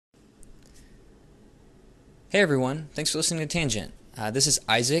Hey everyone, thanks for listening to Tangent. This is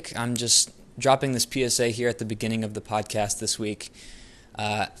Isaac. I'm just dropping this PSA here at the beginning of the podcast this week.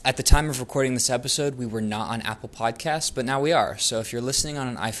 At the time of recording this episode, we were not on Apple Podcasts, but now we are. So if you're listening on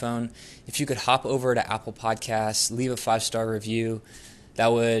an iPhone, if you could hop over to Apple Podcasts, leave a 5-star review,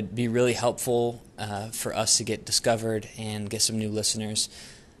 that would be really helpful for us to get discovered and get some new listeners.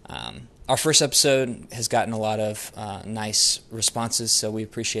 Our first episode has gotten a lot of nice responses, so we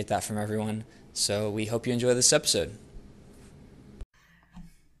appreciate that from everyone. So we hope you enjoy this episode.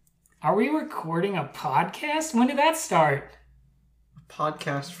 Are we recording a podcast? When did that start?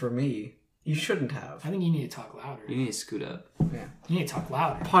 Podcast for me. You shouldn't have. I think you need to talk louder. You need to scoot up. Yeah. You need to talk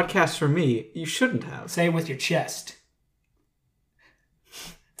louder. Podcast for me. You shouldn't have. Say it with your chest.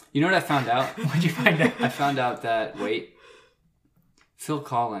 You know what I found out? What'd you find out? I found out that, Phil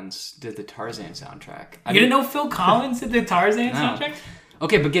Collins did the Tarzan soundtrack. You didn't know Phil Collins did the Tarzan No. soundtrack?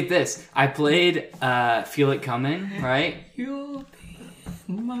 Okay, but get this. I played Feel It Coming, right? You'll be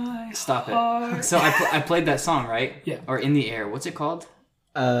in my Stop heart. it. So I played that song, right? Yeah. Or In the Air. What's it called?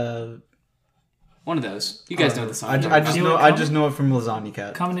 One of those. You guys know the song. I just know it from Lasagna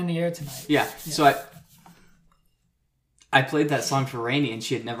Cat. Coming in the air tonight. Yeah. So I played that song for Rainey, and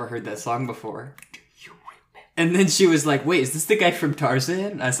she had never heard that song before. And then she was like, "Wait, is this the guy from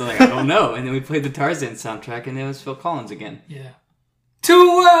Tarzan?" I was like, "I don't know." And then we played the Tarzan soundtrack, and it was Phil Collins again. Yeah.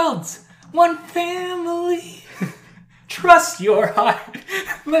 Two worlds, one family. Trust your heart.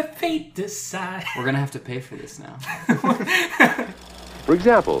 Let fate decide. We're gonna have to pay for this now. For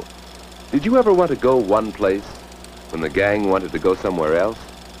example, did you ever want to go one place when the gang wanted to go somewhere else?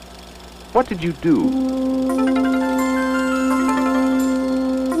 What did you do?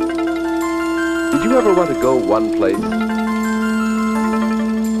 Did you ever want to go one place?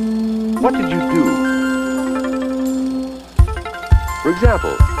 What did you do? For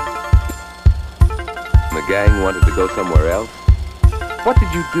example, when the gang wanted to go somewhere else, what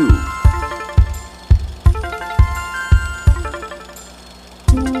did you do?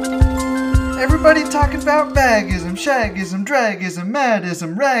 Everybody talking about bagism, shagism, dragism,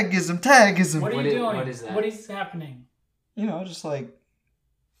 madism, ragism, tagism. What are you doing? What is that? What is happening? You know, just like...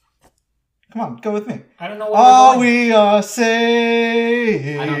 Come on, go with me. I don't know what All we're doing. we are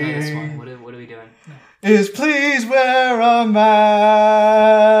saying I don't know this one. What are we doing? is please wear a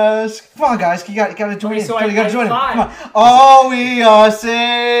mask. Come on, guys, you gotta join Okay, in. so You gotta I join in. lied. Come on. All we are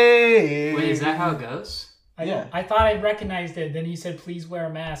saying. Wait, is that how it goes? Yeah. I thought I recognized it. Then you said, please wear a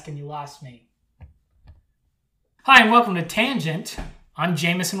mask, and you lost me. Hi, and welcome to Tangent. I'm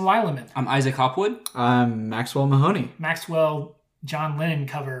Jameson Weileman. I'm Isaac Hopwood. I'm Maxwell Mahoney. Maxwell John Lennon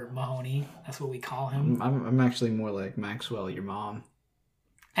cover Mahoney. That's what we call him. I'm actually more like Maxwell, your mom.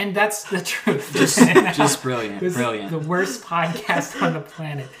 And that's the truth. Just brilliant. This Brilliant. is the worst podcast on the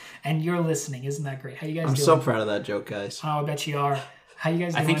planet. And you're listening. Isn't that great? How you guys I'm doing? so proud of that joke, guys. Oh, I bet you are. How you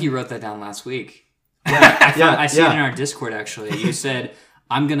guys doing? I think you wrote that down last week. Yeah, I see it in our Discord, actually. You said,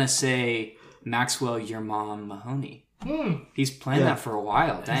 I'm going to say Maxwell, your mom, Mahoney. He's planned that for a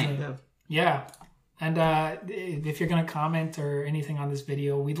while. Dang. Yeah. And if you're going to comment or anything on this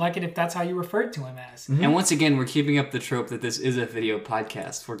video, we'd like it if that's how you referred to him as. And once again, we're keeping up the trope that this is a video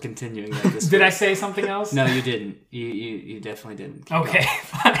podcast. We're continuing that this Did week. I say something else? No, you didn't. You definitely didn't. Keep Okay,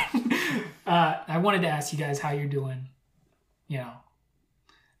 going. fine. I wanted to ask you guys how you're doing. You know,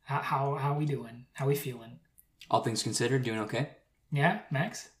 how we doing? How we feeling? All things considered, doing okay? Yeah,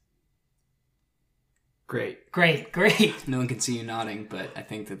 Max? Great. Great. No one can see you nodding, but I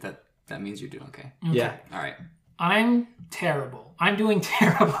think that means you're doing okay. Yeah. All right. I'm terrible. I'm doing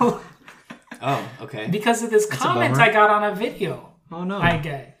terrible Oh, okay. because of this a comment bummer. I got on a video. Oh no. I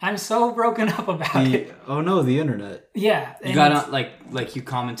get. I'm so broken up about it. The internet. Yeah. You and got it's- on, like you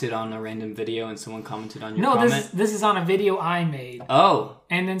commented on a random video and someone commented on your No, comment? this is on a video I made. Oh.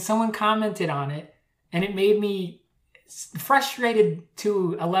 And then someone commented on it, and it made me frustrated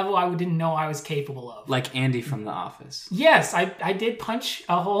to a level I didn't know I was capable of. Like Andy from The Office. Yes, I did punch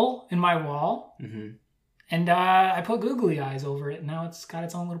a hole in my wall, Mm-hmm. and I put googly eyes over it, and now it's got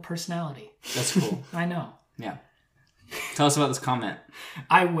its own little personality. That's cool. I know. Yeah. Tell us about this comment.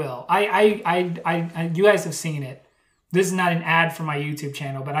 I will. I you guys have seen it. This is not an ad for my YouTube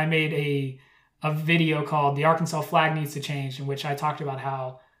channel, but I made a video called "The Arkansas Flag Needs to Change," in which I talked about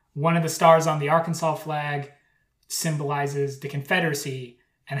how one of the stars on the Arkansas flag symbolizes the Confederacy,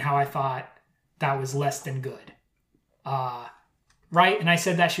 and how I thought that was less than good. Right? And I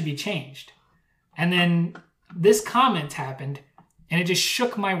said that should be changed. And then this comment happened, and it just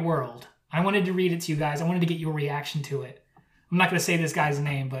shook my world. I wanted to read it to you guys. I wanted to get your reaction to it. I'm not going to say this guy's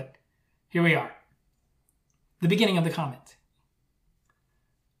name, but here we are. The beginning of the comment.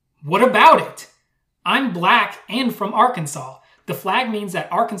 What about it? I'm black and from Arkansas. The flag means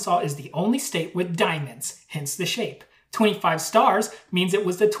that Arkansas is the only state with diamonds, hence the shape. 25 stars means it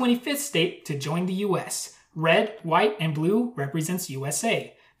was the 25th state to join the U.S. Red, white, and blue represents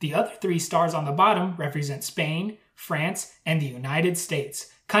USA. The other 3 stars on the bottom represent Spain, France, and the United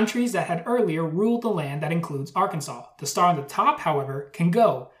States, countries that had earlier ruled the land that includes Arkansas. The star on the top, however, can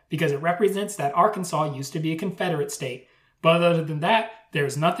go because it represents that Arkansas used to be a Confederate state. But other than that, there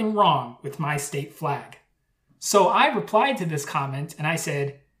is nothing wrong with my state flag. So I replied to this comment and I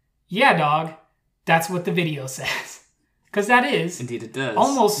said, yeah, dog, that's what the video says. Because that is Indeed it does.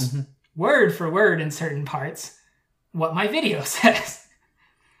 almost word for word in certain parts what my video says.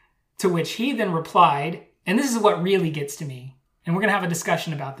 To which he then replied, and this is what really gets to me, and we're going to have a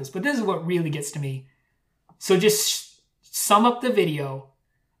discussion about this, but this is what really gets to me. So just sum up the video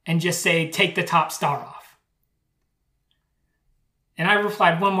and just say, take the top star off. And I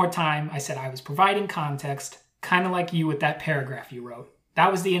replied one more time. I said I was providing context, kind of like you with that paragraph you wrote.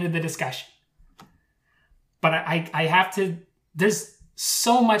 That was the end of the discussion. But I have to, there's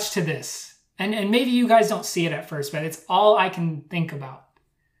so much to this. And maybe you guys don't see it at first, but it's all I can think about.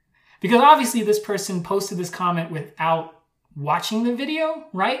 Because obviously this person posted this comment without watching the video,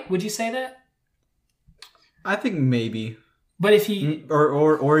 right? Would you say that? I think maybe. But if he...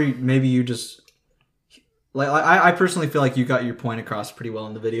 Or maybe you just... Like I personally feel like you got your point across pretty well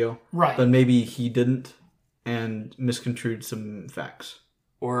in the video. Right. But maybe he didn't and misconstrued some facts.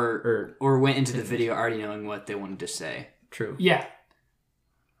 Or went into the video already knowing what they wanted to say. True. Yeah.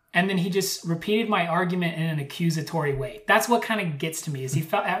 And then he just repeated my argument in an accusatory way. That's what kind of gets to me. Is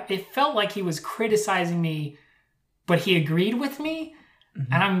it felt like he was criticizing me, but he agreed with me,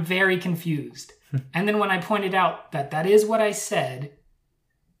 and I'm very confused. And then when I pointed out that is what I said,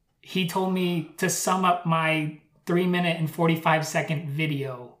 he told me to sum up my 3-minute and 45-second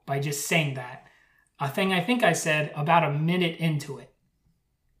video by just saying that. A thing I think I said about a minute into it.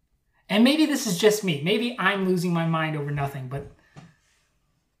 And maybe this is just me. Maybe I'm losing my mind over nothing, but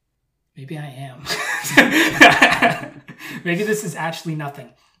maybe I am. Maybe this is actually nothing.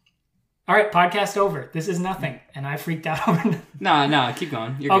 All right, podcast over. This is nothing. And I freaked out over nothing. No, keep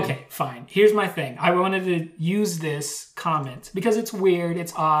going. You're good. Okay, fine. Here's my thing. I wanted to use this comment because it's weird,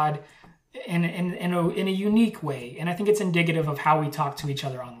 it's odd, in a unique way. And I think it's indicative of how we talk to each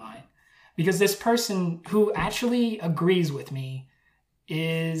other online. Because this person who actually agrees with me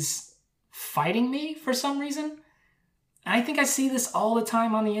is fighting me for some reason. And I think I see this all the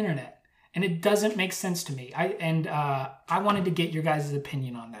time on the internet. And it doesn't make sense to me. I wanted to get your guys'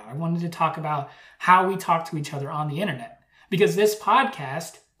 opinion on that. I wanted to talk about how we talk to each other on the internet. Because this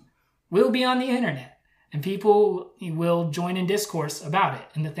podcast will be on the internet. And people will join in discourse about it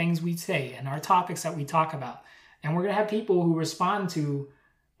and the things we say and our topics that we talk about. And we're going to have people who respond to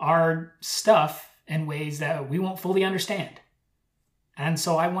our stuff in ways that we won't fully understand. And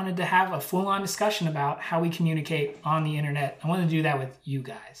so I wanted to have a full-on discussion about how we communicate on the internet. I want to do that with you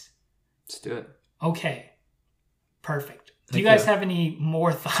guys. Let's do it. Okay. Perfect. Do you guys have any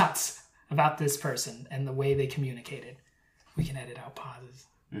more thoughts about this person and the way they communicated? We can edit out pauses.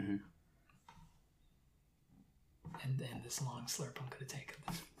 Mm-hmm. And then this long slurp I'm going to take of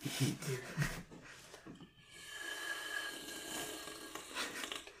this.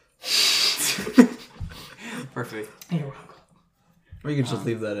 Perfect. You're welcome. Or you can just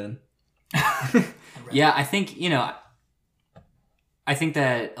leave that in. Yeah, I think, I think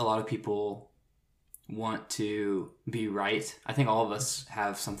that a lot of people want to be right. I think all of us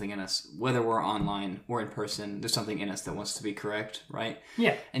have something in us, whether we're online or in person, there's something in us that wants to be correct, right?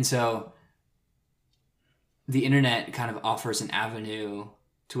 Yeah. And so the internet kind of offers an avenue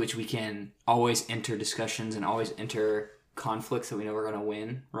to which we can always enter discussions and always enter conflicts that we know we're going to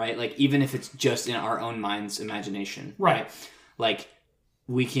win, right? Like, even if it's just in our own mind's imagination, Right. Like,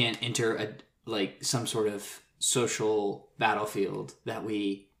 we can't enter some sort of social battlefield that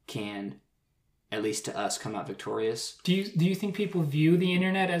we can, at least to us, come out victorious. Do you think people view the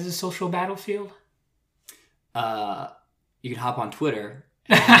internet as a social battlefield? You can hop on Twitter.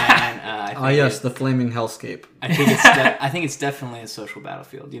 And, yes, the flaming hellscape. I think it's definitely a social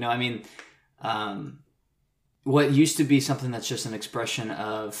battlefield. What used to be something that's just an expression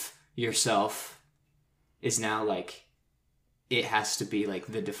of yourself is now like, it has to be like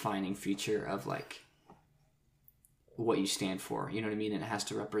the defining feature of like what you stand for. You know what I mean? And it has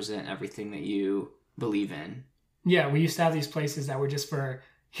to represent everything that you believe in. Yeah, we used to have these places that were just for,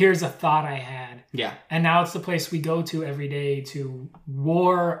 here's a thought I had. Yeah. And now it's the place we go to every day to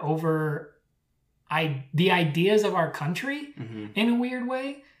war over the ideas of our country in a weird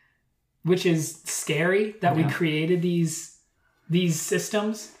way, which is scary that we created these these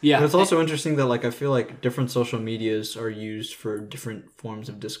systems. Yeah. But it's also interesting that like I feel like different social medias are used for different forms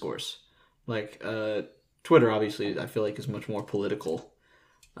of discourse. Like Twitter, obviously, I feel like is much more political,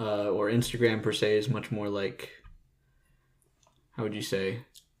 or Instagram per se is much more like, how would you say?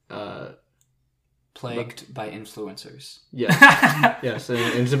 Plagued by influencers. Yes, yes, and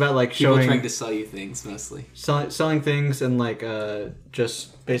it's about like People showing, trying to sell you things mostly. selling things and like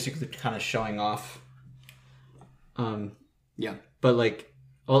just basically kind of showing off. Yeah. But like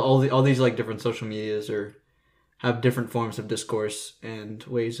all these like different social medias have different forms of discourse and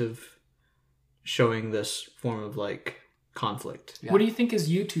ways of showing this form of like conflict. Yeah. What do you think is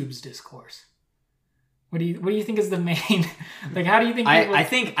YouTube's discourse? What do you think is the main like? How do you think? People... I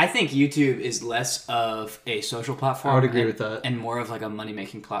think YouTube is less of a social platform. I would agree with that, and more of like a money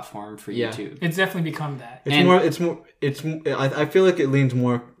making platform for Yeah. YouTube. It's definitely become that. I feel like it leans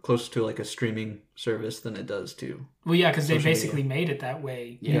more close to like a streaming service than it does to. Well, yeah, because they social basically made it that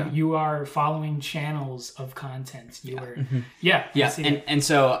way. Yeah. You are following channels of content. You were, I Yeah, see it. and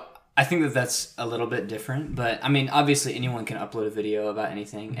so I think that that's a little bit different. But I mean, obviously, anyone can upload a video about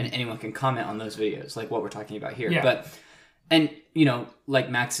anything, and anyone can comment on those videos, like what we're talking about here. Yeah. But and you know, like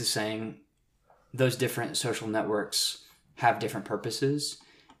Max is saying, those different social networks have different purposes,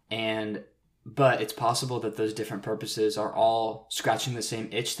 but it's possible that those different purposes are all scratching the same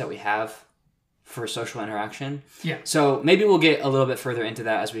itch that we have for social interaction. Yeah. So maybe we'll get a little bit further into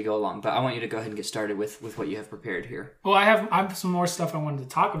that as we go along, but I want you to go ahead and get started with what you have prepared here. Well, I have some more stuff I wanted to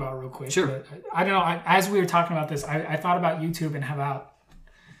talk about real quick. Sure. But I don't know. As we were talking about this, I thought about YouTube and how about...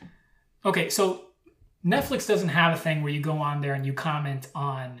 Okay, so Netflix doesn't have a thing where you go on there and you comment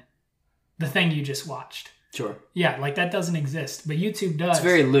on the thing you just watched. Sure. Yeah, like that doesn't exist, but YouTube does. It's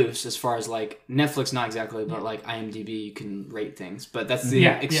very loose as far as like Netflix, not exactly, but like IMDb, you can rate things, but that's the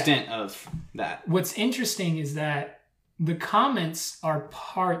extent of that. What's interesting is that the comments are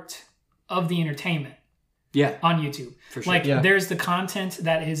part of the entertainment. Yeah. On YouTube. For sure. Like Yeah. there's the content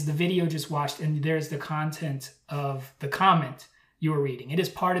that is the video just watched, and there's the content of the comment you were reading. It is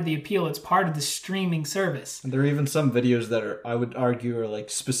part of the appeal. It's part of the streaming service. And there are even some videos that are, I would argue, are like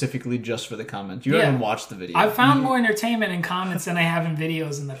specifically just for the comments. You Yeah. haven't watched the video. I've found more entertainment in comments than I have in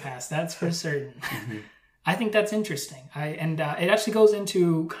videos in the past. That's for certain. I think that's interesting. It actually goes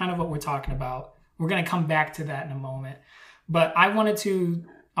into kind of what we're talking about. We're going to come back to that in a moment. But I wanted to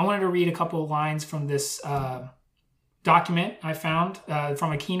read a couple of lines from this document I found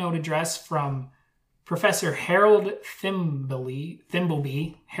from a keynote address from Professor Harold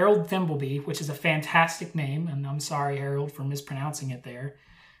Thimbleby, which is a fantastic name, and I'm sorry, Harold, for mispronouncing it there.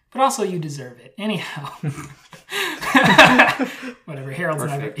 But also, you deserve it. Anyhow. Whatever,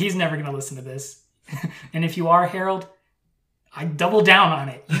 he's never going to listen to this. And if you are, Harold, I double down on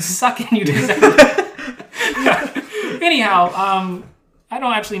it. You suck and you deserve it. Anyhow, I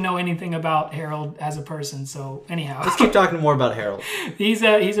don't actually know anything about Harold as a person, so anyhow. Let's keep talking more about Harold. He's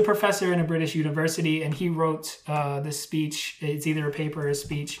a professor in a British university, and he wrote this speech. It's either a paper or a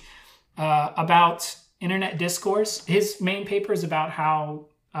speech about internet discourse. His main paper is about how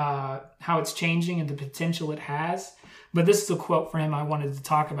it's changing and the potential it has. But this is a quote from him I wanted to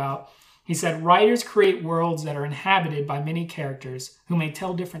talk about. He said, "Writers create worlds that are inhabited by many characters who may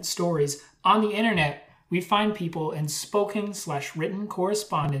tell different stories. On the internet, we find people in spoken/written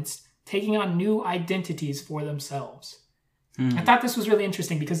correspondence taking on new identities for themselves." I thought this was really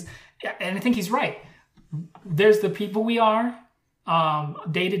interesting because, and I think he's right. There's the people we are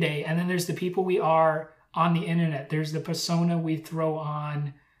day to day, and then there's the people we are on the internet. There's the persona we throw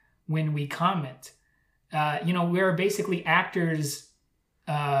on when we comment. We're basically actors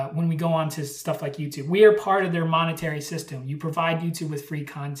when we go on to stuff like YouTube. We are part of their monetary system. You provide YouTube with free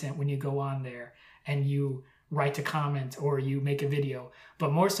content when you go on there and you write a comment or you make a video.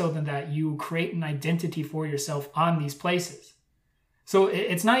 But more so than that, you create an identity for yourself on these places. So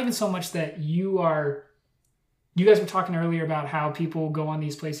it's not even so much that you guys were talking earlier about how people go on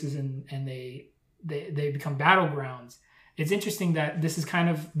these places and they become battlegrounds. It's interesting that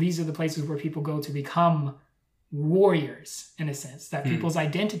these are the places where people go to become warriors, in a sense, that people's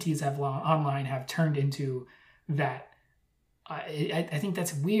identities online have turned into that. I think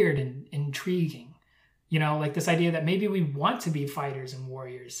that's weird and intriguing. Like this idea that maybe we want to be fighters and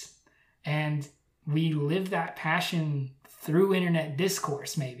warriors, and we live that passion through internet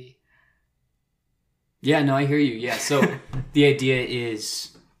discourse, maybe. Yeah, no, I hear you. Yeah, so the idea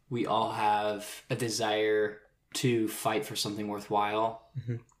is we all have a desire to fight for something worthwhile,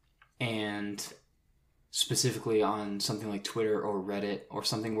 and specifically on something like Twitter or Reddit or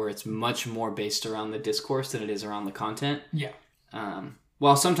something where it's much more based around the discourse than it is around the content. Yeah.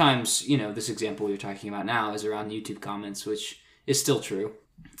 Well, sometimes, this example we were talking about now is around YouTube comments, which is still true.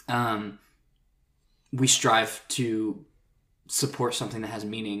 We strive to support something that has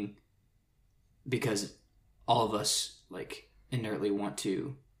meaning because all of us like inertly want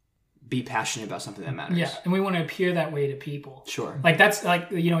to be passionate about something that matters. Yeah, and we want to appear that way to people. Sure. Like that's like,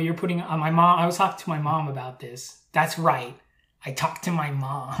 you're putting on my mom. I was talking to my mom about this. That's right. I talked to my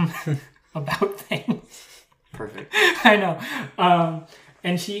mom about things. Perfect. I know.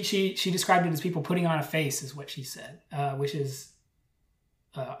 And she described it as people putting on a face, is what she said, which is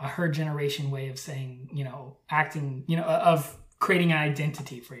a her generation way of saying, acting, of creating an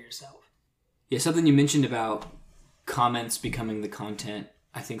identity for yourself. Yeah, something you mentioned about comments becoming the content.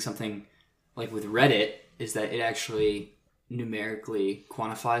 I think something like with Reddit is that it actually numerically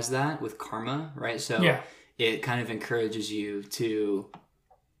quantifies that with karma, right? So yeah. It kind of encourages you to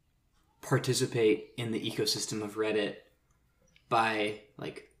participate in the ecosystem of Reddit by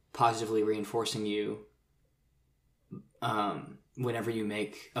like positively reinforcing you whenever you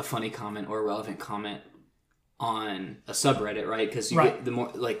make a funny comment or a relevant comment on a subreddit, right? Because you get the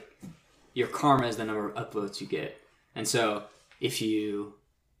more like your karma is the number of upvotes you get. And so if you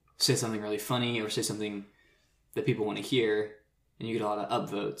say something really funny or say something that people want to hear and you get a lot of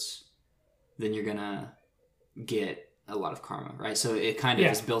upvotes, then you're gonna get a lot of karma, right? So it kind of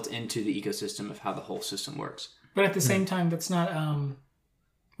is built into the ecosystem of how the whole system works. But at the same time, that's not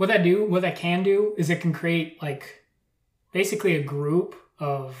what that can do is it can create like basically a group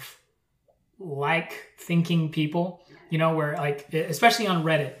of like thinking people, where like, especially on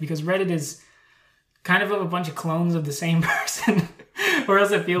Reddit, because Reddit is kind of a bunch of clones of the same person, or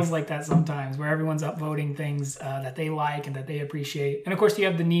else it feels like that sometimes, where everyone's upvoting things that they like and that they appreciate. And of course, you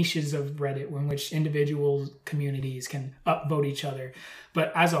have the niches of Reddit in which individual communities can upvote each other.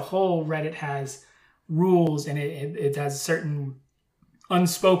 But as a whole, Reddit has rules, and it has certain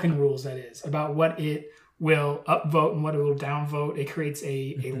unspoken rules, that is, about what it will upvote and what it will downvote. It creates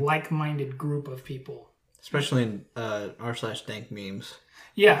a like-minded group of people. Especially in r/dank memes.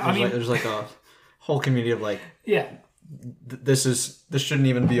 Yeah, there's like a whole community of like, yeah, this shouldn't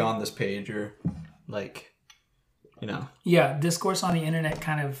even be on this page, or like, Yeah, discourse on the internet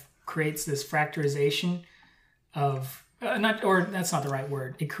kind of creates this fracturization of that's not the right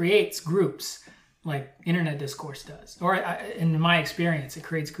word. It creates groups like internet discourse does, or in my experience, it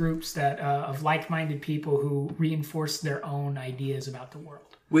creates groups that of like-minded people who reinforce their own ideas about the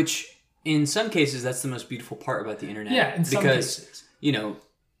world. Which, in some cases, that's the most beautiful part about the internet. Yeah, in some cases,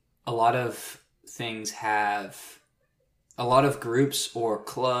 a lot of things have a lot of groups or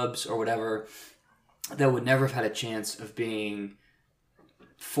clubs or whatever that would never have had a chance of being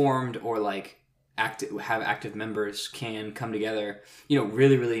formed or like have active members can come together.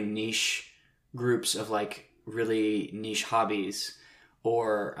 Really, really niche groups of like really niche hobbies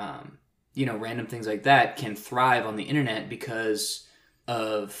or random things like that can thrive on the internet because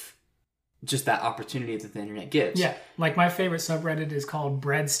of just that opportunity that the internet gives. Yeah, like my favorite subreddit is called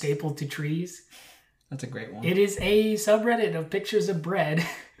Bread Stapled to Trees. That's a great one. It is a subreddit of pictures of bread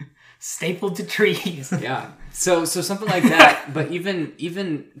stapled to trees. Yeah, so something like that. But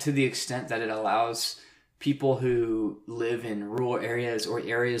even to the extent that it allows people who live in rural areas or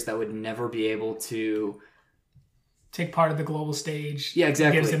areas that would never be able to take part of the global stage. Yeah,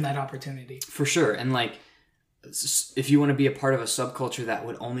 exactly. Gives them that opportunity. For sure. And like, if you want to be a part of a subculture that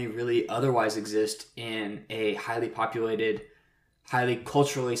would only really otherwise exist in a highly populated, highly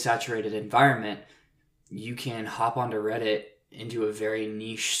culturally saturated environment, you can hop onto Reddit into a very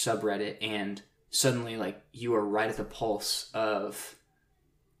niche subreddit and suddenly like you are right at the pulse of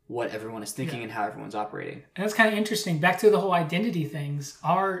what everyone is thinking and how everyone's operating. And that's kind of interesting. Back to the whole identity things.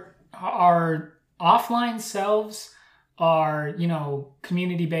 Our offline selves are,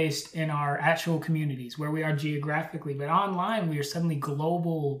 community based in our actual communities where we are geographically, but online we are suddenly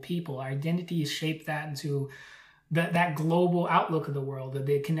global people. Our identity is shaped that into that global outlook of the world,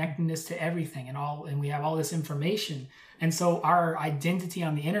 the connectedness to everything and we have all this information. And so our identity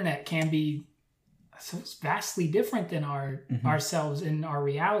on the internet can be vastly different than ourselves in our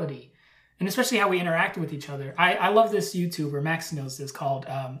reality, and especially how we interact with each other. I love this YouTuber, Max knows this, called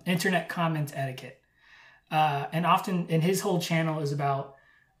Internet Comment Etiquette, and often, and his whole channel is about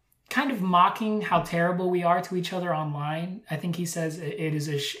kind of mocking how terrible we are to each other online. I think he says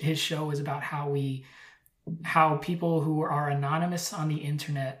his show is about how people who are anonymous on the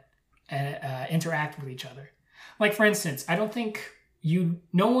internet interact with each other. Like, for instance, I don't think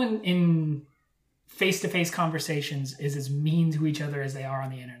no one in face-to-face conversations is as mean to each other as they are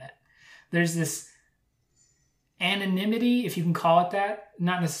on the internet. There's this anonymity, if you can call it that.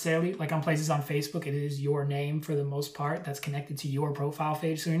 Not necessarily, like on places on Facebook, it is your name for the most part that's connected to your profile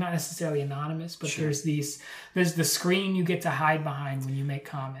page. So you're not necessarily anonymous, but there's the screen you get to hide behind when you make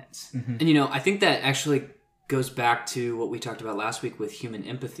comments. And, you know, I think that actually goes back to what we talked about last week with human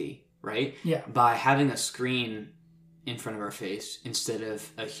empathy, right? Yeah. By having a screen in front of our face instead of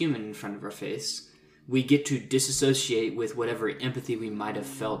a human in front of our face, we get to disassociate with whatever empathy we might have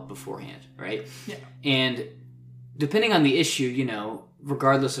felt beforehand, right? Yeah. And depending on the issue, you know,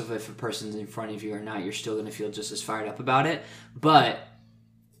 regardless of if a person's in front of you or not, you're still going to feel just as fired up about it. But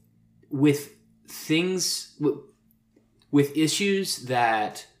with things, with issues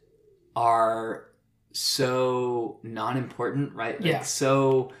that are so non-important, right? Like Yeah.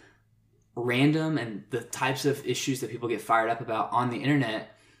 so random, and the types of issues that people get fired up about on the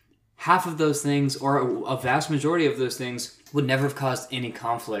internet, half of those things, or a vast majority of those things, would never have caused any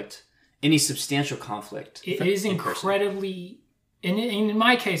conflict, any substantial conflict. It is in person. incredibly, in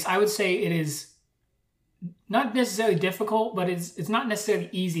my case, I would say it is not necessarily difficult, but it's not necessarily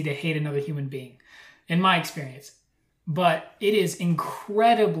easy to hate another human being, in my experience. But it is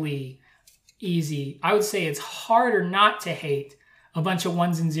incredibly easy. I would say it's harder not to hate a bunch of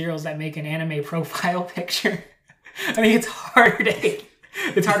ones and zeros that make an anime profile picture. I think it's harder to hate.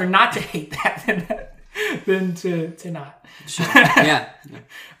 It's harder not to hate that than to not. Sure. Yeah.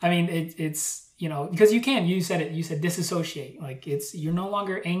 I mean, it's, you know, because you said disassociate. Like you're no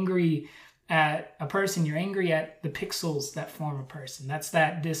longer angry at a person, you're angry at the pixels that form a person. That's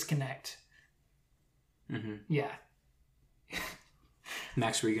that disconnect. Mm-hmm. Yeah.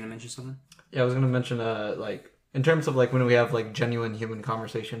 Max, were you going to mention something? Yeah, I was going to mention, like, in terms of, like, when we have, like, genuine human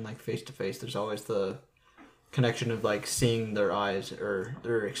conversation, like, face-to-face, there's always the connection of, like, seeing their eyes or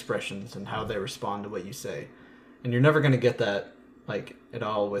their expressions and how they respond to what you say. And you're never going to get that, like, at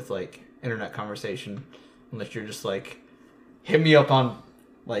all with, like, internet conversation unless you're just, like, hit me up on,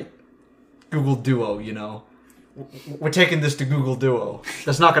 like, Google Duo, you know? We're taking this to Google Duo.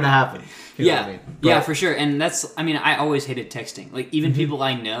 That's not going to happen. You know what I mean? Yeah, for sure. And I always hated texting. Like, even people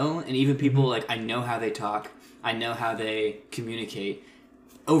I know, and even people, like, I know how they talk, I know how they communicate.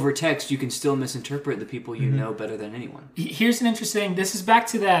 Over text, you can still misinterpret the people you know better than anyone. Here's an interesting. This is back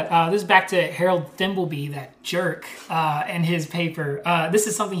to that. This is back to Harold Thimbleby, that jerk, and his paper. This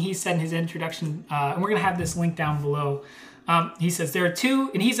is something he said in his introduction, and we're gonna have this link down below. He says there are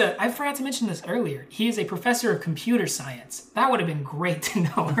two, and I forgot to mention this earlier. He is a professor of computer science. That would have been great to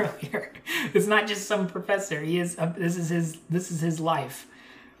know earlier. It's not just some professor. He is. This is his life.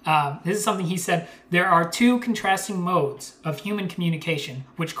 This is something he said. There are two contrasting modes of human communication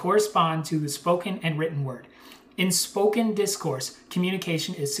which correspond to the spoken and written word. In spoken discourse,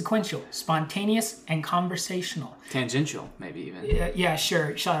 communication is sequential, spontaneous, and conversational. Tangential, maybe even. Yeah,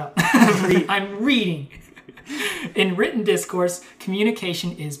 sure. Shut up. I'm reading. In written discourse,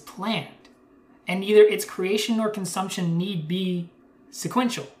 communication is planned, and neither its creation nor consumption need be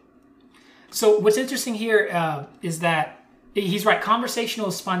sequential. So what's interesting here is that he's right. Conversational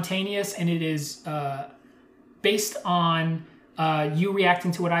is spontaneous, and it is based on you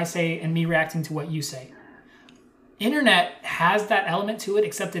reacting to what I say and me reacting to what you say. Internet has that element to it,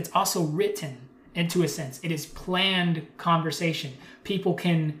 except it's also written into a sense. It is planned conversation. People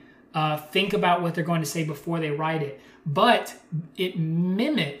can think about what they're going to say before they write it, but it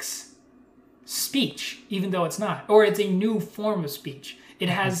mimics speech, even though it's not, or it's a new form of speech. It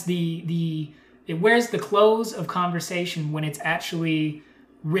has it wears the clothes of conversation when it's actually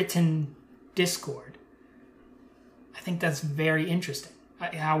written discord. I think that's very interesting.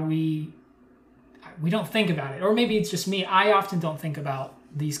 How we don't think about it, or maybe it's just me. I often don't think about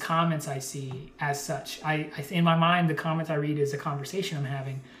these comments I see as such. In my mind, the comments I read is a conversation I'm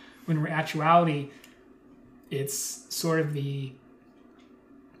having, when in actuality, it's sort of the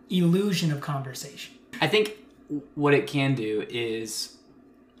illusion of conversation. I think what it can do is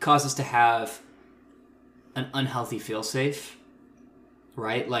cause us to have an unhealthy feel-safe,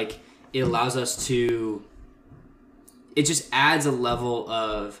 right? Like, it allows us to... It just adds a level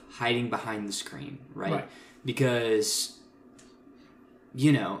of hiding behind the screen, right? Because,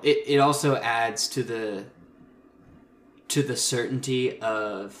 you know, it also adds to the certainty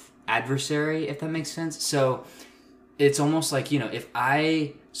of adversary, if that makes sense. So it's almost like, you know, if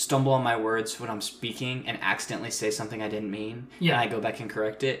I stumble on my words when I'm speaking and accidentally say something I didn't mean, and I go back and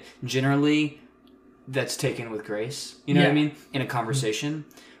correct it, generally that's taken with grace, you know what I mean, in a conversation.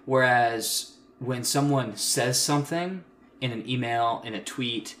 Whereas when someone says something in an email, in a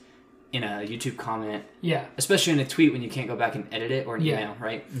tweet, in a YouTube comment, especially in a tweet when you can't go back and edit it, or an email,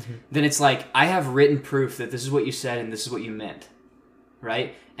 right? Then it's like, I have written proof that this is what you said and this is what you meant,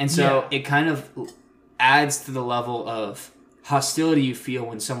 right? And so it kind of adds to the level of hostility you feel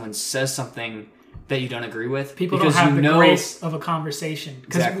when someone says something that you don't agree with. People don't have the grace of a conversation.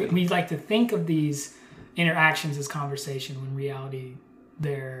 Because Exactly. we like to think of these interactions as conversation when in reality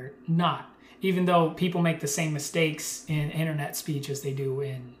they're not. Even though people make the same mistakes in internet speech as they do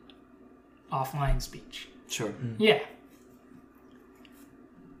in offline speech. Sure. Yeah.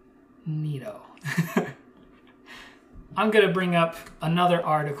 Neato. I'm going to bring up another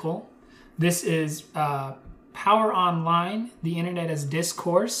article. This is Power Online, the Internet as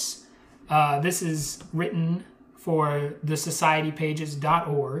Discourse. This is written for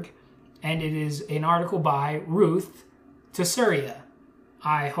thesocietypages.org, and it is an article by Ruth Tessouria.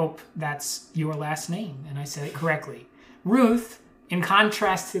 I hope that's your last name, and I said it correctly. Ruth, in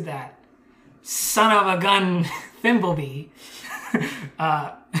contrast to that son of a gun Thimbleby,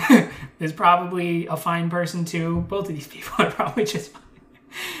 is probably a fine person too. Both of these people are probably just fine.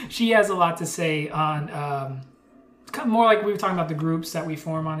 She has a lot to say on, it's kind of more like we were talking about the groups that we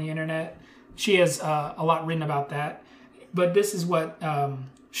form on the internet. She has a lot written about that. But this is what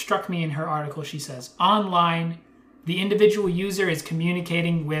struck me in her article. She says, online, the individual user is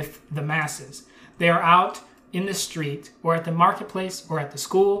communicating with the masses. They are out in the street or at the marketplace or at the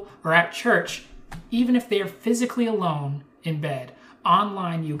school or at church. Even if they are physically alone in bed,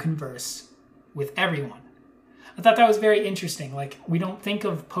 online you converse with everyone. I thought that was very interesting. Like, we don't think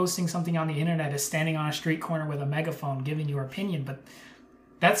of posting something on the internet as standing on a street corner with a megaphone giving your opinion, but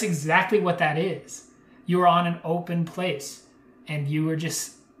that's exactly what that is. You are on an open place and you are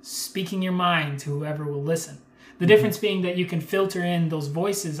just speaking your mind to whoever will listen. The difference being that you can filter in those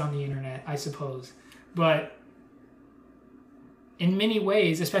voices on the internet, I suppose. But in many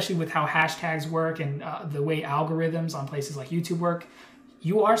ways, especially with how hashtags work and the way algorithms on places like YouTube work,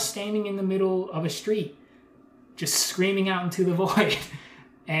 you are standing in the middle of a street, just screaming out into the void.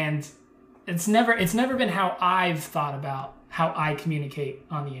 And it's never been how I've thought about how I communicate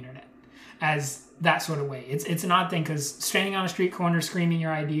on the internet as that sort of way. It's an odd thing because standing on a street corner screaming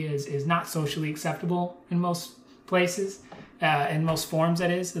your ideas is not socially acceptable in most places, in most forms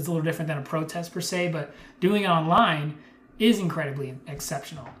that is. It's a little different than a protest per se, but doing it online is incredibly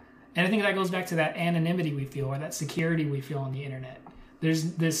exceptional. And I think that goes back to that anonymity we feel or that security we feel on the internet.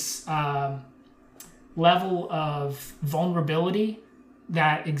 There's this level of vulnerability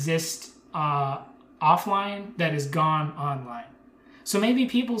that exists offline that is gone online. So maybe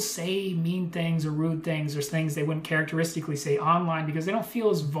people say mean things or rude things or things they wouldn't characteristically say online because they don't feel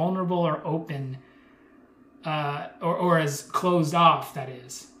as vulnerable or open or as closed off, that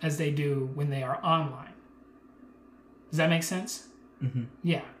is, as they do when they are online. Does that make sense? Mm-hmm.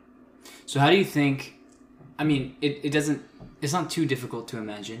 Yeah. So how do you think, I mean, it's not too difficult to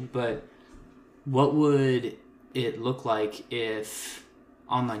imagine, but what would it look like if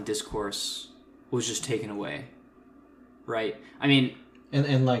online discourse was just taken away? Right? I mean...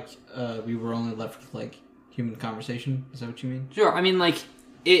 And like, we were only left with, like, human conversation? Is that what you mean? Sure. I mean, like,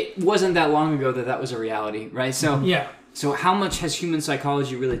 it wasn't that long ago that was a reality, right? So, Yeah. So how much has human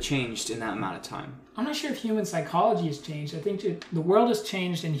psychology really changed in that amount of time? I'm not sure if human psychology has changed. I think the world has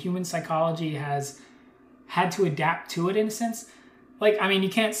changed and human psychology has had to adapt to it in a sense. Like, I mean, you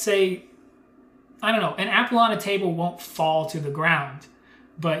can't say, I don't know, an apple on a table won't fall to the ground,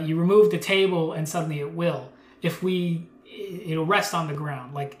 but you remove the table and suddenly it will. It'll rest on the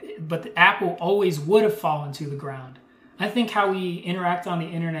ground. But the apple always would have fallen to the ground. I think how we interact on the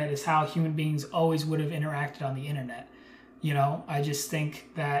internet is how human beings always would have interacted on the internet. You know, I just think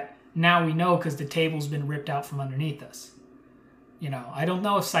that now we know because the table's been ripped out from underneath us. You know, I don't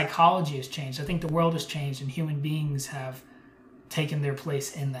know if psychology has changed. I think the world has changed and human beings have taken their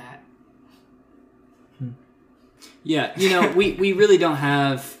place in that. Yeah, you know, we really don't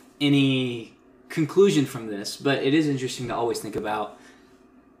have any conclusion from this, but it is interesting to always think about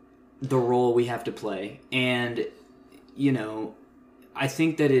the role we have to play. And, you know, I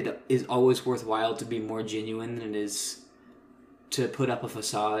think that it is always worthwhile to be more genuine than it is to put up a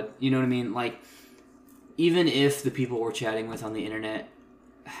facade. You know what I mean? Like, even if the people we're chatting with on the internet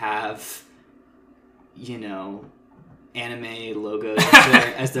have, you know, anime logos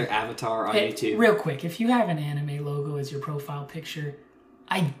as their avatar on YouTube. Real quick, if you have an anime logo as your profile picture,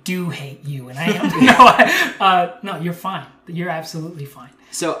 I do hate you, and I am. No, you're fine. You're absolutely fine.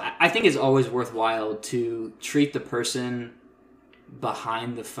 So I think it's always worthwhile to treat the person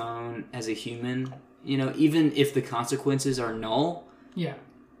behind the phone as a human. You know, even if the consequences are null. Yeah.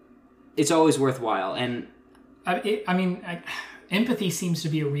 It's always worthwhile. And empathy seems to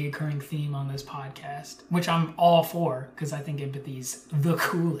be a reoccurring theme on this podcast, which I'm all for because I think empathy's the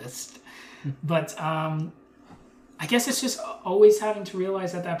coolest. But I I guess it's just always having to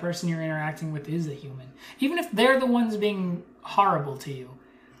realize that that person you're interacting with is a human. Even if they're the ones being horrible to you.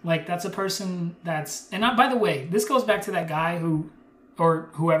 Like, that's a person that's... And by the way, this goes back to that guy who, or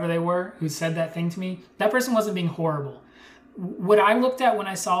whoever they were, who said that thing to me. That person wasn't being horrible. What I looked at when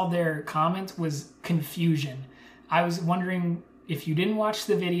I saw their comment was confusion. I was wondering, if you didn't watch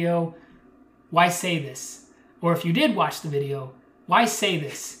the video, why say this? Or if you did watch the video, why say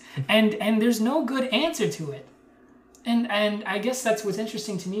this? And there's no good answer to it. And I guess that's what's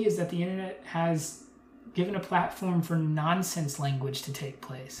interesting to me, is that the internet has given a platform for nonsense language to take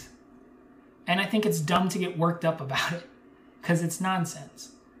place. And I think it's dumb to get worked up about it, because it's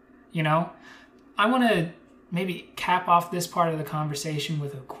nonsense. You know? I want to maybe cap off this part of the conversation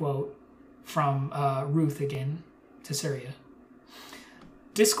with a quote from Ruth again to Syria.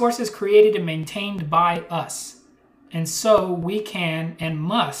 Discourse is created and maintained by us, and so we can and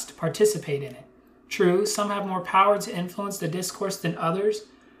must participate in it. True, some have more power to influence the discourse than others,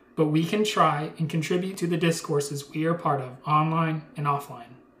 but we can try and contribute to the discourses we are part of, online and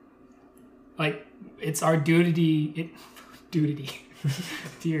offline. Like, it's our duty.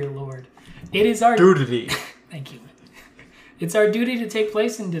 Dear Lord. It is our Duty. Thank you. It's our duty to take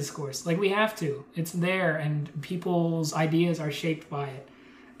place in discourse. Like, we have to. It's there, and people's ideas are shaped by it.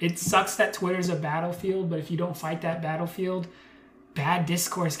 It sucks that Twitter's a battlefield, but if you don't fight that battlefield, bad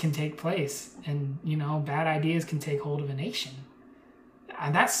discourse can take place, and, you know, bad ideas can take hold of a nation.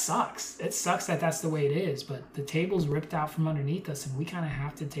 And that sucks. It sucks that that's the way it is, but the table's ripped out from underneath us, and we kind of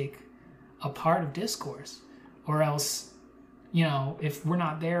have to take a part of discourse, or else, you know, if we're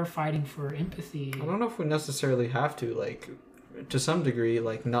not there fighting for empathy. I don't know if we necessarily have to. Like, to some degree,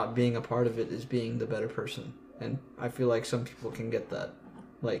 like, not being a part of it is being the better person, and I feel like some people can get that.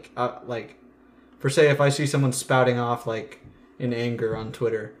 Like, for say, if I see someone spouting off, like, in anger on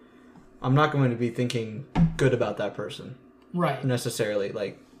Twitter, I'm not going to be thinking good about that person. Right. Necessarily.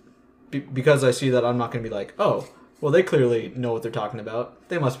 Like, because I see that, I'm not going to be like, oh, well, they clearly know what they're talking about.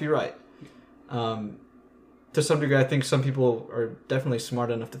 They must be right. To some degree, I think some people are definitely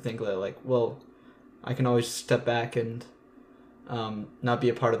smart enough to think that, like, well, I can always step back and not be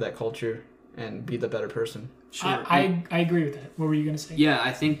a part of that culture and be the better person. Sure. I agree with that. What were you going to say? Yeah,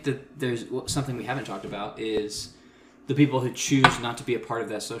 I think that there's something we haven't talked about is the people who choose not to be a part of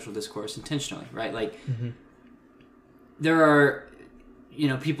that social discourse intentionally, right? Like, there are, you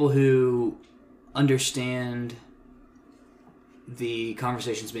know, people who understand the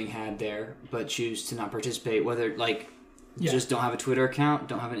conversations being had there, but choose to not participate, whether, like, just don't have a Twitter account,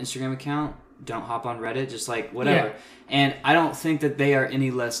 don't have an Instagram account, don't hop on Reddit, just, like, whatever. Yeah. And I don't think that they are any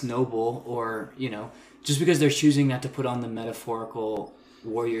less noble, or, you know, just because they're choosing not to put on the metaphorical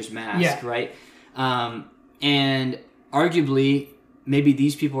warrior's mask, right? And arguably, maybe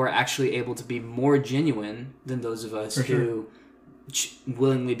these people are actually able to be more genuine than those of us who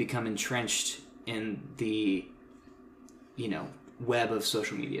willingly become entrenched in the, you know, web of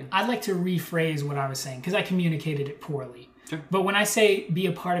social media. I'd like to rephrase what I was saying, because I communicated it poorly. Sure. But when I say be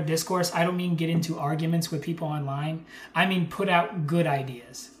a part of discourse, I don't mean get into arguments with people online. I mean put out good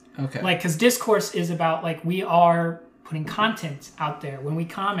ideas. Okay. Like, because discourse is about, like, we are putting content out there when we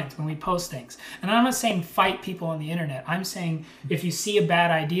comment, when we post things. And I'm not saying fight people on the internet. I'm saying if you see a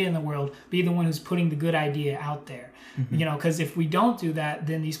bad idea in the world, be the one who's putting the good idea out there. You know, because if we don't do that,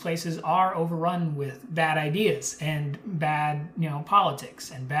 then these places are overrun with bad ideas and bad, you know,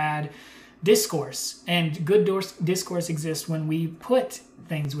 politics and bad discourse. And good discourse exists when we put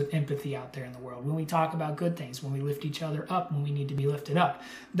things with empathy out there in the world, when we talk about good things, when we lift each other up when we need to be lifted up.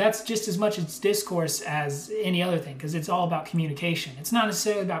 That's just as much as discourse as any other thing, because it's all about communication. It's not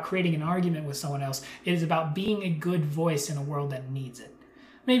necessarily about creating an argument with someone else. It is about being a good voice in a world that needs it.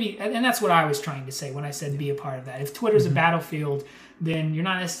 Maybe, and that's what I was trying to say when I said be a part of that. If Twitter's a battlefield, then you're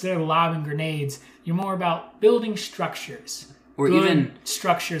not necessarily lobbing grenades. You're more about building structures. Or good even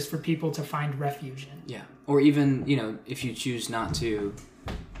structures for people to find refuge in. Yeah. Or even, you know, if you choose not to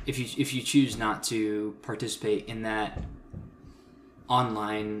participate in that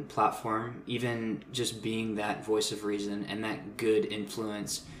online platform, even just being that voice of reason and that good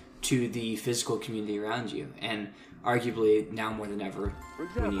influence to the physical community around you. And arguably now more than ever, For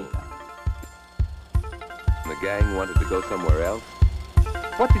example, we need that. the gang wanted to go somewhere else.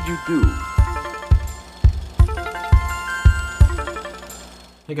 What did you do?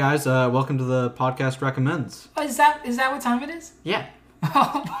 Hey guys, welcome to the podcast recommends. Oh, is that what time it is? Yeah.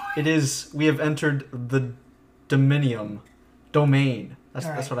 It is. We have entered the domain. That's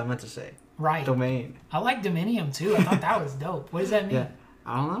All right. what I meant to say. Right. Domain. I like Dominium too. I thought that was dope. What does that mean? Yeah.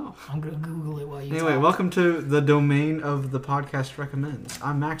 I don't know. I'm going to Google it while you Anyway, talk. welcome to the domain of the podcast recommends.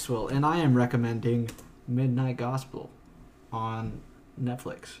 I'm Maxwell, and I am recommending Midnight Gospel on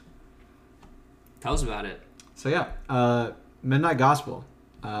Netflix. Tell us about it. So yeah, Midnight Gospel.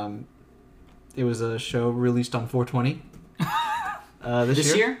 It was a show released on 420.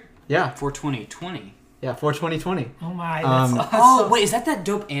 This year? Yeah. 42020. Yeah, 42020. Oh my, that's awesome. Oh, wait, is that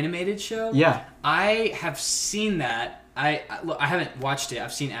dope animated show? Yeah. I have seen that. Look, I haven't watched it.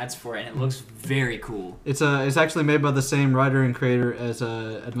 I've seen ads for it, and it looks very cool. It's actually made by the same writer and creator as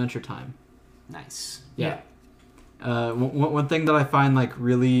Adventure Time. Nice. Yeah. One thing that I find like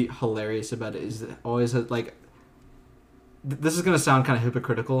really hilarious about it is that always like this is gonna sound kind of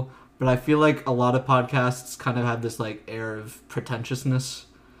hypocritical, but I feel like a lot of podcasts kind of have this like air of pretentiousness.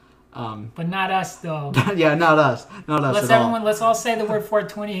 But not us though. Yeah, not us at all. Let's all say the word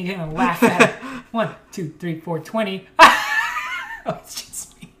 420 again and laugh at it. 1, 2, 3, 420. Oh, it's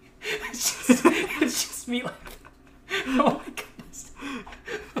just me. It's just me like, oh my goodness.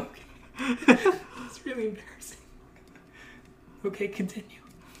 Okay. It's really embarrassing. Okay, continue.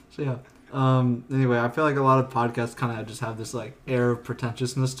 So yeah. Anyway, I feel like a lot of podcasts kind of just have this like air of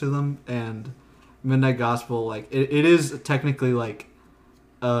pretentiousness to them, and Midnight Gospel, like it is technically like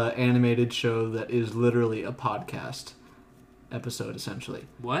animated show that is literally a podcast episode essentially.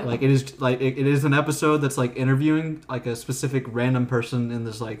 What? Like it is an episode that's like interviewing like a specific random person in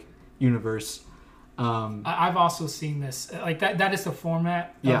this like universe. I've also seen this. Like that is the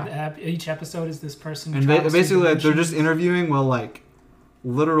format. Yeah. Each episode is this person. And travels through basically like, they're dimensions. just interviewing while like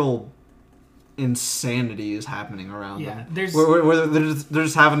literal insanity is happening around Yeah, them. there's- Where they're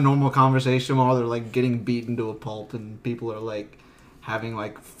just having a normal conversation while they're like getting beaten to a pulp, and people are like having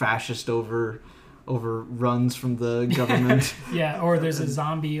like fascist overruns from the government. Yeah, or there's a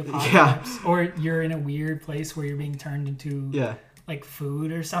zombie apocalypse, or you're in a weird place where you're being turned into Yeah, like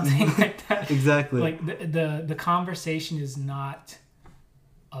food or something like that. exactly. Like the conversation is not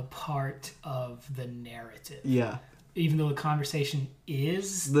a part of the narrative, Yeah, even though the conversation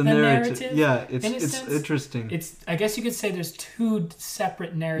is the the narrative. Yeah, in a it's sense. interesting. It's, I guess you could say there's two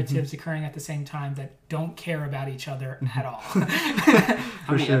separate narratives occurring at the same time that don't care about each other at all.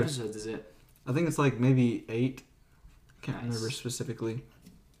 How many sure. episodes is it? I think it's like maybe 8. Can't remember specifically.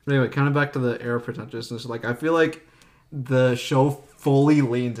 But anyway, kind of back to the air of pretentiousness. Like I feel like the show fully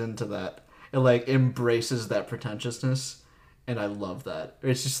leans into that. It like embraces that pretentiousness, and I love that.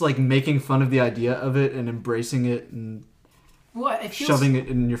 It's just like making fun of the idea of it and embracing it and Well, it feels, shoving it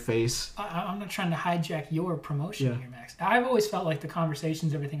in your face. I'm not trying to hijack your promotion Yeah. here, Max. I've always felt like the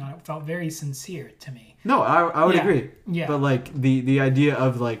conversations, everything on it, felt very sincere to me. No, I would Yeah. agree. Yeah. But like the idea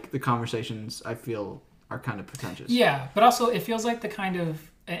of like the conversations, I feel are kind of pretentious. Yeah, but also it feels like the kind of,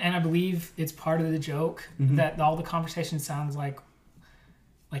 and I believe it's part of the joke, that all the conversation sounds like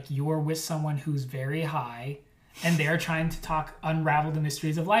you're with someone who's very high and they're trying to unravel the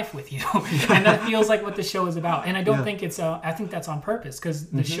mysteries of life with you. And that feels like what the show is about. And I don't think I think that's on purpose, because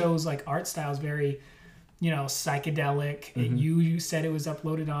the show's like art style is very, psychedelic. You said it was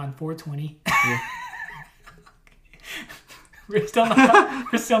uploaded on 420. We're still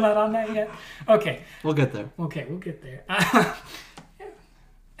not on that yet. Okay. We'll get there. Okay, we'll get there.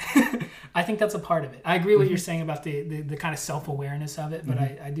 I think that's a part of it. I agree with what you're saying about the kind of self-awareness of it, but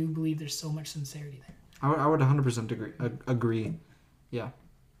I do believe there's so much sincerity there. I would 100% agree. Yeah.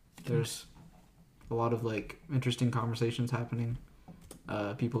 There's a lot of like interesting conversations happening.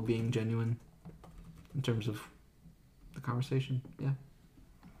 People being genuine in terms of the conversation. Yeah.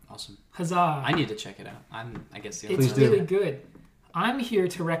 Awesome. Huzzah. I need to check it out. I guess the only It's Please do. really good. I'm here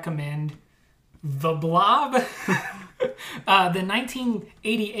to recommend The Blob. The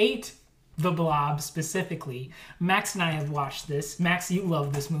 1988 The Blob specifically. Max and I have watched this. Max, you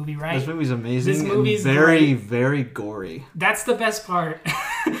love this movie, right? This movie's amazing. This movie's and very, great. very gory. That's the best part.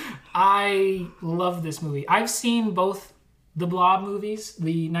 I love this movie. I've seen both the Blob movies,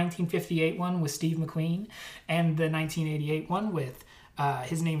 the 1958 one with Steve McQueen and the 1988 one with,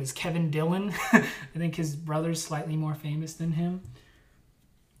 his name is Kevin Dillon. I think his brother's slightly more famous than him.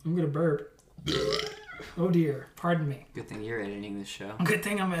 I'm going to burp. Oh dear, pardon me. Good thing you're editing this show. Good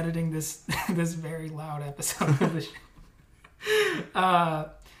thing I'm editing this this very loud episode of the show.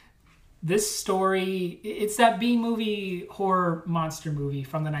 This story, it's that B-movie horror monster movie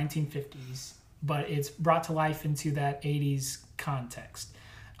from the 1950s, but it's brought to life into that 80s context.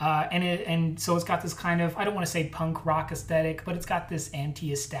 And so it's got this kind of, I don't want to say punk rock aesthetic, but it's got this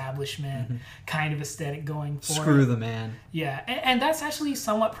anti-establishment kind of aesthetic going for Screw it. the man. Yeah, and that's actually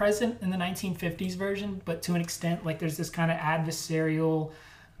somewhat present in the 1950s version, but to an extent, like there's this kind of adversarial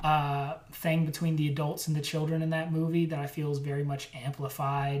thing between the adults and the children in that movie that I feel is very much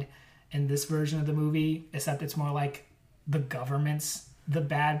amplified in this version of the movie, except it's more like the government's the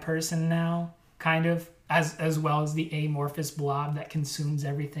bad person now, kind of. as well as the amorphous blob that consumes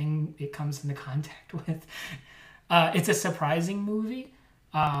everything it comes into contact with. It's a surprising movie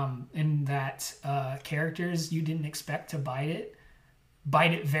in that characters you didn't expect to bite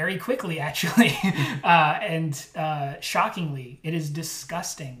it very quickly, actually. And shockingly, it is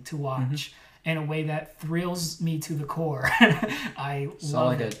disgusting to watch in a way that thrills me to the core. I Saw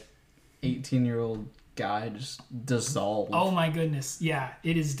love like it. a 18-year-old guy just dissolve. Oh my goodness. Yeah,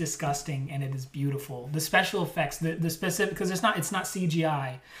 it is disgusting and it is beautiful. The special effects, the specific, because it's not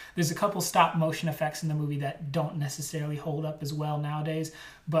CGI. There's a couple stop motion effects in the movie that don't necessarily hold up as well nowadays.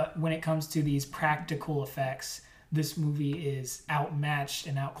 But when it comes to these practical effects, this movie is outmatched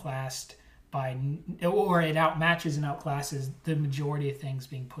and outclassed it outmatches and outclasses the majority of things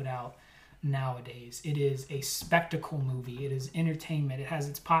being put out nowadays. It is a spectacle movie. It is entertainment. It has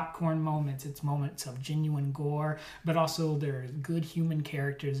its popcorn moments, its moments of genuine gore, but also there are good human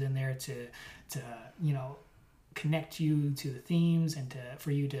characters in there to connect you to the themes and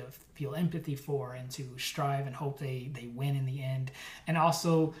for you to feel empathy for and to strive and hope they win in the end. And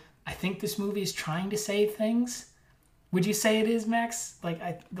also, I think this movie is trying to say things. Would you say it is, Max?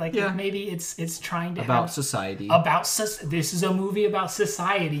 Yeah. Maybe it's trying to About have society. this is a movie about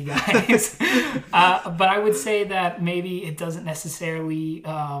society, guys. But I would say that maybe it doesn't necessarily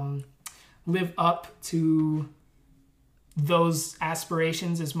live up to those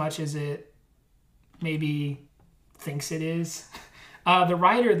aspirations as much as it maybe thinks it is. The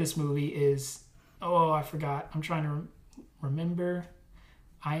writer of this movie is, I forgot. I'm trying to remember.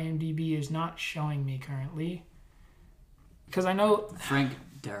 IMDb is not showing me currently. Because I know... Frank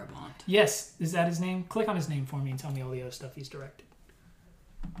Darabont. Yes, is that his name? Click on his name for me and tell me all the other stuff he's directed.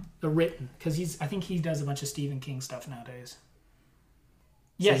 The written, because I think he does a bunch of Stephen King stuff nowadays.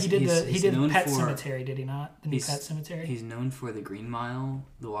 Yeah, Says he did he's Pet known Cemetery, did he not? The new Pet Cemetery. He's known for The Green Mile,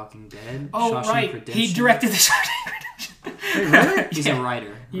 The Walking Dead, Oh, Shawshank right. Redemption. He directed the Shawshank Redemption. Hey, really? He's a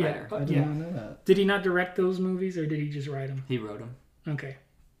writer. Yeah. I did not know that. Did he not direct those movies, or did he just write them? He wrote them. Okay.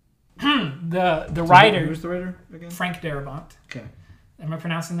 The writer, Who's the writer again? Frank Darabont. Okay. Am I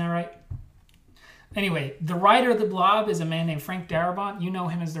pronouncing that right? Anyway, the writer of The Blob is a man named Frank Darabont. You know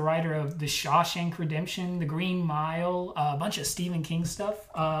him as the writer of The Shawshank Redemption, The Green Mile, a bunch of Stephen King stuff,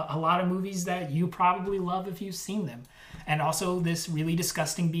 a lot of movies that you probably love if you've seen them. And also this really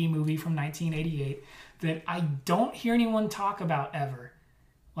disgusting B movie from 1988 that I don't hear anyone talk about ever.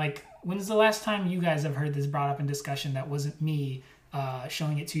 Like, when's the last time you guys have heard this brought up in discussion that wasn't me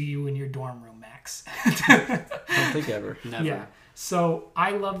showing it to you in your dorm room, Max? I don't think ever. Never. Yeah. So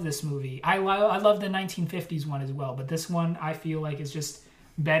I love this movie. I love the 1950s one as well, but this one I feel like is just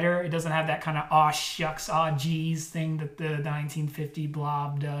better. It doesn't have that kind of aw shucks, aw geez thing that the 1950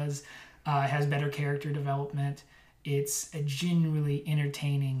 Blob does. It has better character development. It's a genuinely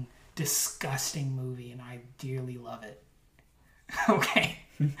entertaining, disgusting movie, and I dearly love it. Okay,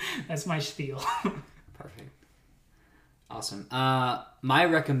 that's my spiel. Perfect. Awesome. My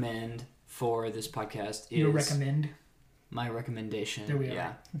recommend for this podcast is... You recommend? My recommendation, There we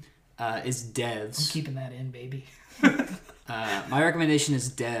are. is Devs. I'm keeping that in, baby. My recommendation is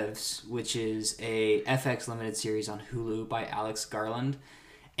Devs, which is a FX limited series on Hulu by Alex Garland.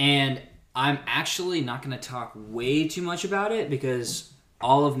 And I'm actually not going to talk way too much about it because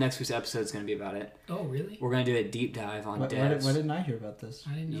all of next week's episode is going to be about it. Oh, really? We're going to do a deep dive on Why Devs. didn't I hear about this?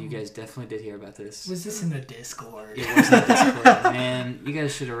 I didn't know. You guys definitely did hear about this. Was this in the Discord? It was in Discord. Man, you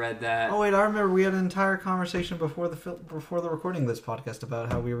guys should have read that. Oh wait, I remember we had an entire conversation before the recording of this podcast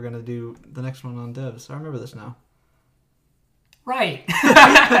about how we were going to do the next one on devs. I remember this now. Right.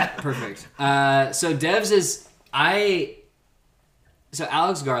 Perfect. So Devs is... So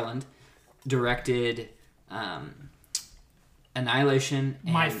Alex Garland directed Annihilation.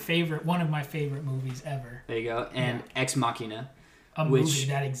 And, One of my favorite movies ever. there you go. And Ex Machina. A Which- movie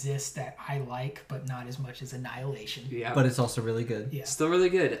that exists that I like, but not as much as Annihilation. Yeah. But it's also really good. Yeah. Still really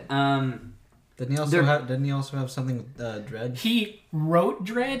good. Didn't he also have something with Dread? He wrote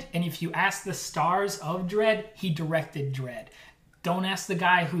Dredd, and if you ask the stars of Dredd, he directed Dredd. Don't ask the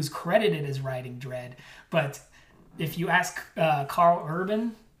guy who's credited as writing Dredd, but if you ask Carl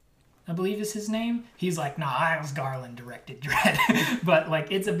Urban, I believe is his name, he's like, nah, Alex Garland directed Dredd. But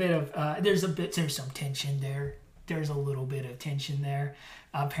like, it's a bit of there's some tension there. There's a little bit of tension there.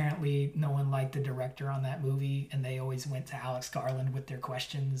 Apparently, no one liked the director on that movie, and they always went to Alex Garland with their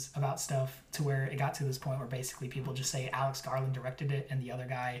questions about stuff, to where it got to this point where basically people just say Alex Garland directed it and the other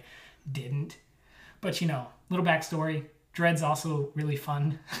guy didn't. But little backstory. Dredd's also really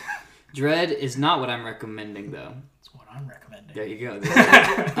fun. Dredd is not what I'm recommending, though. That's what I'm recommending. There you go.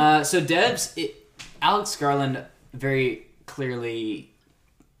 So Devs, Alex Garland very clearly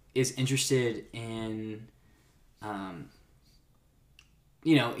is interested in,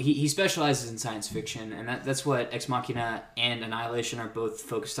 you know, he specializes in science fiction, and that's what Ex Machina and Annihilation are both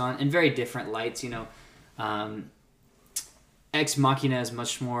focused on in very different lights. You know, Ex Machina is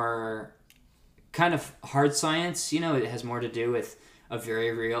much more kind of hard science. You know, it has more to do with a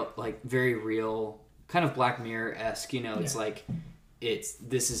very real kind of Black Mirror-esque. You know, it's like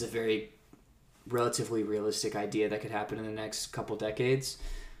this is a very relatively realistic idea that could happen in the next couple decades.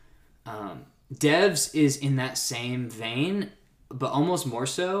 Devs is in that same vein, but almost more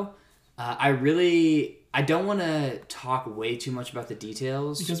so. I don't want to talk way too much about the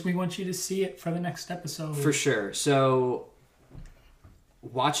details because we want you to see it for the next episode. For sure. So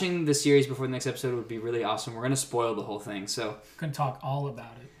watching the series before the next episode would be really awesome. We're going to spoil the whole thing, so we're going to talk all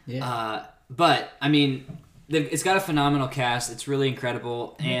about it. Yeah. But I mean, it's got a phenomenal cast. It's really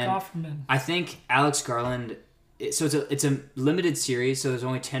incredible, and I think Alex Garland. So it's a limited series, so there's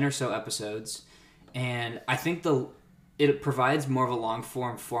only 10 or so episodes, and I think it provides more of a long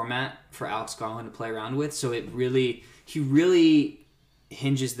form format for Alex Garland to play around with. So he really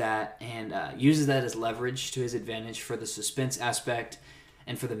hinges that and uses that as leverage to his advantage for the suspense aspect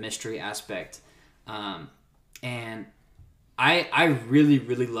and for the mystery aspect. And I really,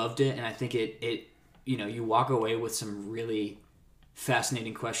 really loved it, and I think it you know, you walk away with some really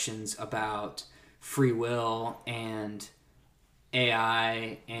fascinating questions about free will and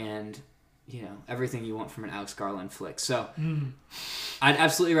AI and, you know, everything you want from an Alex Garland flick. So I'd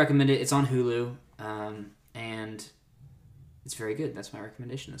absolutely recommend it. It's on Hulu, and it's very good. That's my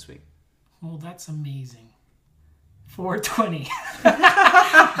recommendation this week. Well, that's amazing. 420.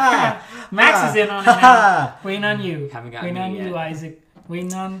 Max is in on it now. Waiting on you. Haven't gotten Waiting on me you, yet. Isaac.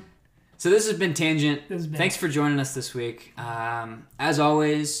 Waiting on... So this has been Tangent. Ben. Thanks for joining us this week. As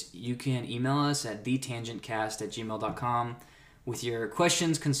always, you can email us at thetangentcast@gmail.com with your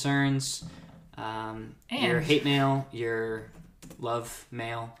questions, concerns, your hate mail, your love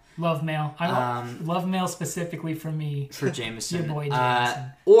mail. Love mail. I want love mail specifically for me. For Jameson. Your boy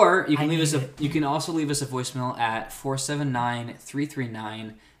Jameson. Or you can you can also leave us a voicemail at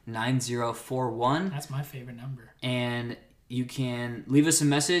 479-339-9041. That's my favorite number. And you can leave us a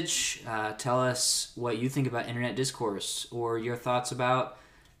message. Tell us what you think about internet discourse or your thoughts about,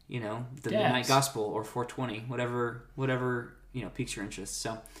 you know, the Midnight Gospel or 420, whatever you know piques your interest.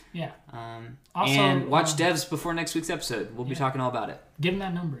 So yeah. Also, and watch Devs before next week's episode. We'll be talking all about it. Give him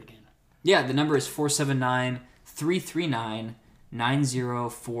that number again. Yeah, the number is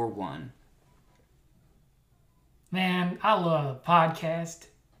 479-339-9041. Man, I love a podcast.